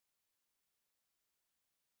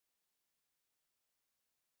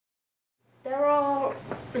There are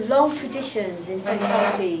long traditions in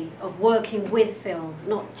sociology of working with film,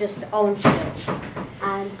 not just on film.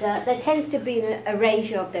 And there tends to be an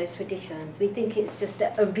erasure of those traditions. We think it's just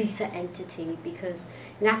a recent entity because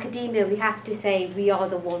in academia we have to say we are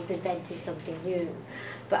the ones inventing something new.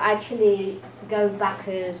 But actually, going back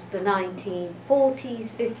as the 1940s,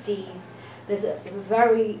 50s, there's a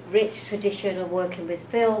very rich tradition of working with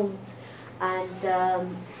films.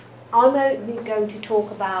 And I'm only going to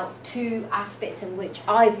talk about two aspects in which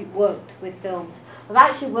I've worked with films. I've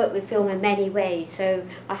actually worked with film in many ways, so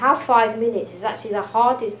I have 5 minutes. It's actually the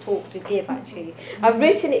hardest talk to give, actually. I've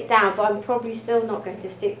written it down, but I'm probably still not going to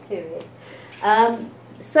stick to it.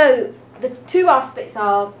 So the two aspects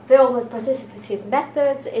are film as participative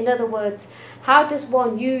methods. In other words, how does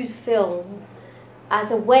one use film as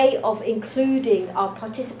a way of including our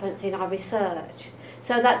participants in our research,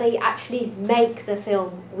 so that they actually make the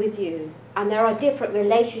film with you. And there are different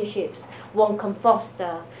relationships one can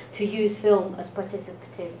foster to use film as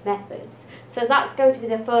participative methods. So that's going to be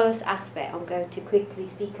the first aspect I'm going to quickly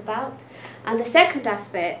speak about. And the second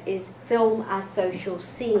aspect is film as social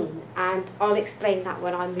scene, and I'll explain that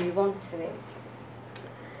when I move on to it.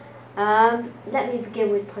 Let me begin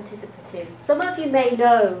with participative. Some of you may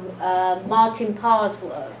know Martin Parr's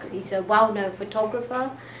work. He's a well-known photographer,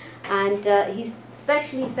 and he's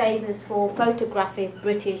especially famous for photographing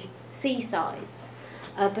British seasides,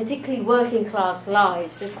 particularly working class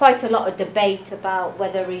lives. There's quite a lot of debate about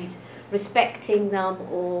whether he's respecting them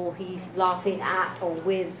or he's laughing at or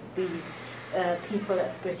with these people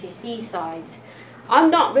at British seasides.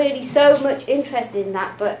 I'm not really so much interested in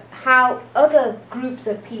that, but how other groups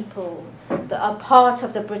of people that are part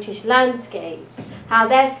of the British landscape, how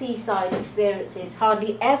their seaside experiences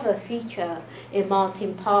hardly ever feature in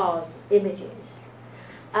Martin Parr's images.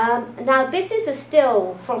 Now this is a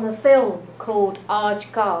still from a film called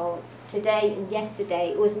Archgal, Today and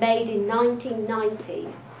Yesterday. It was made in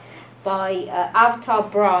 1990 by Avtar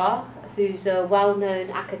Brar, who's a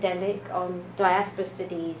well-known academic on diaspora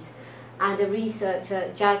studies, and a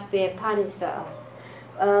researcher, Jasbir Panisar.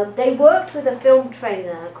 They worked with a film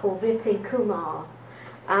trainer called Vipin Kumar,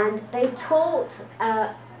 and they taught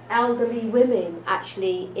elderly women,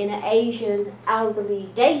 actually, in an Asian elderly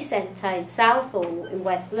day centre in Southall in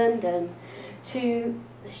West London, to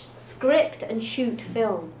script and shoot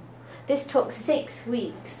film. This took 6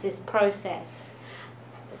 weeks, this process.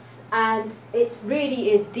 And it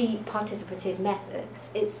really is deep participative methods.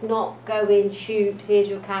 It's not go in, shoot, here's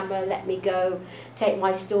your camera, let me go, take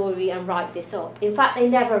my story and write this up. In fact, they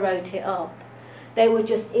never wrote it up. They were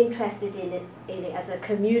just interested in it as a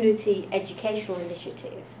community educational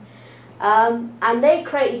initiative. And they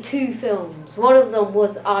created 2 films. One of them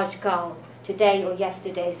was Archgal, Today or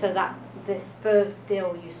Yesterday, so that this first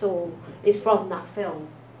still you saw is from that film.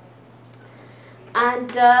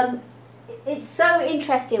 And it's so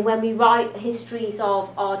interesting when we write histories of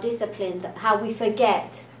our discipline that how we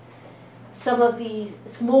forget some of these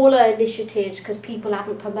smaller initiatives because people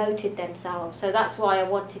haven't promoted themselves. So that's why I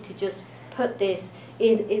wanted to just put this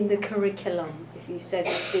in the curriculum, if you so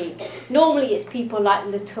to speak. Normally it's people like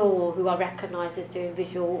Latour who are recognised as doing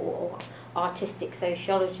visual or artistic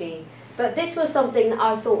sociology. But this was something that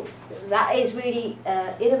I thought that is really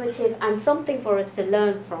innovative and something for us to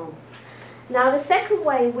learn from. Now the second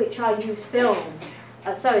way in which I use film,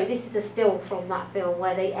 sorry, this is a still from that film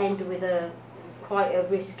where they end with quite a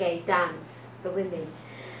risque dance, the women.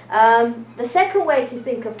 The second way to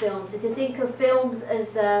think of films is to think of films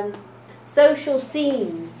as social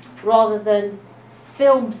scenes rather than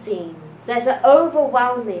film scenes. There's an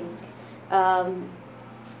overwhelming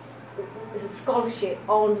scholarship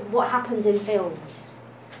on what happens in films.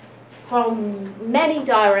 From many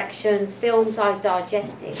directions, films are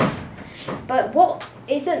digested. But what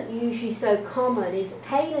isn't usually so common is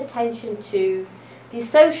paying attention to the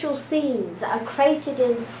social scenes that are created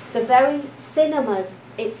in the very cinemas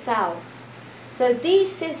itself. So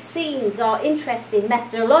these scenes are interesting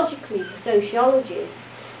methodologically for sociologists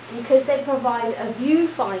because they provide a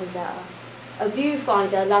viewfinder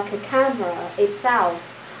like a camera itself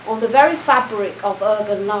on the very fabric of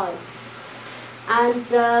urban life. And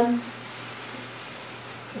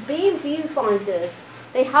being viewfinders,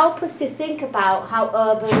 they help us to think about how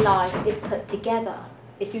urban life is put together,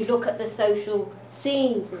 if you look at the social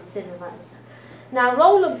scenes in cinemas. Now,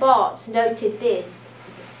 Roland Barthes noted this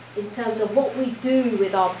in terms of what we do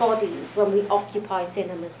with our bodies when we occupy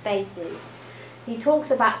cinema spaces. He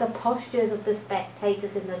talks about the postures of the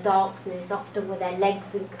spectators in the darkness, often with their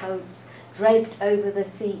legs and coats draped over the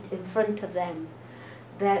seat in front of them,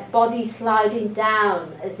 their bodies sliding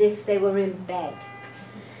down as if they were in bed.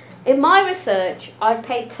 In my research, I've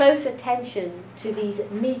paid close attention to these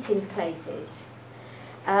meeting places.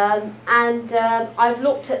 I've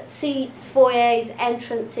looked at seats, foyers,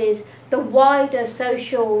 entrances, the wider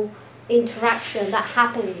social interaction that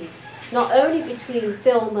happens, not only between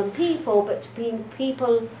film and people, but between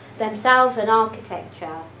people themselves and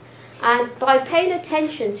architecture. And by paying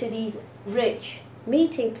attention to these rich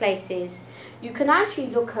meeting places, you can actually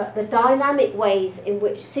look at the dynamic ways in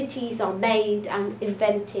which cities are made and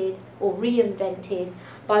invented or reinvented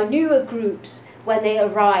by newer groups when they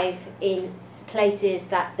arrive in places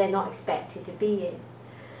that they're not expected to be in.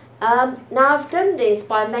 Now I've done this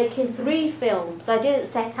by making 3 films. I didn't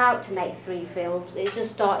set out to make 3 films, it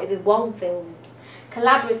just started with 1 film,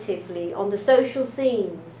 collaboratively on the social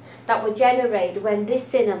scenes that were generated when this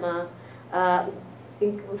cinema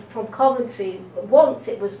from Coventry, once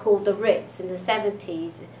it was called the Ritz in the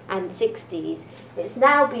 70s and 60s, it's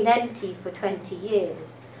now been empty for 20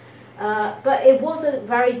 years. But it was a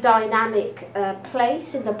very dynamic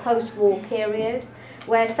place in the post-war period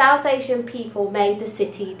where South Asian people made the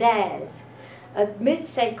city theirs.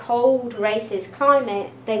 Amidst a cold, racist climate,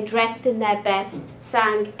 they dressed in their best,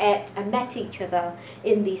 sang, ate and met each other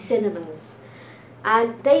in these cinemas.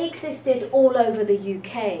 And they existed all over the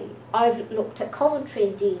UK. I've looked at Coventry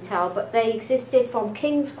in detail, but they existed from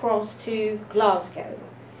King's Cross to Glasgow.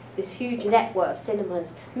 This huge network of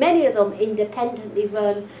cinemas, many of them independently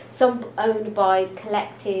run, some owned by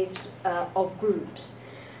collectives of groups.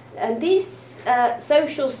 And these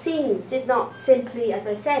social scenes did not simply, as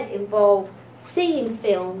I said, involve seeing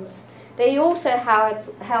films. They also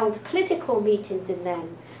held political meetings in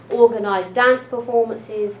them, organised dance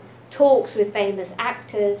performances, talks with famous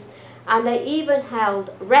actors, and they even held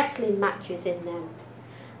wrestling matches in them.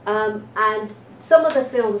 And some of the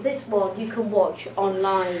films, this one, you can watch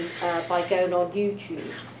online by going on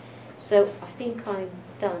YouTube. So I think I'm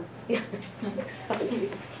done. Sorry.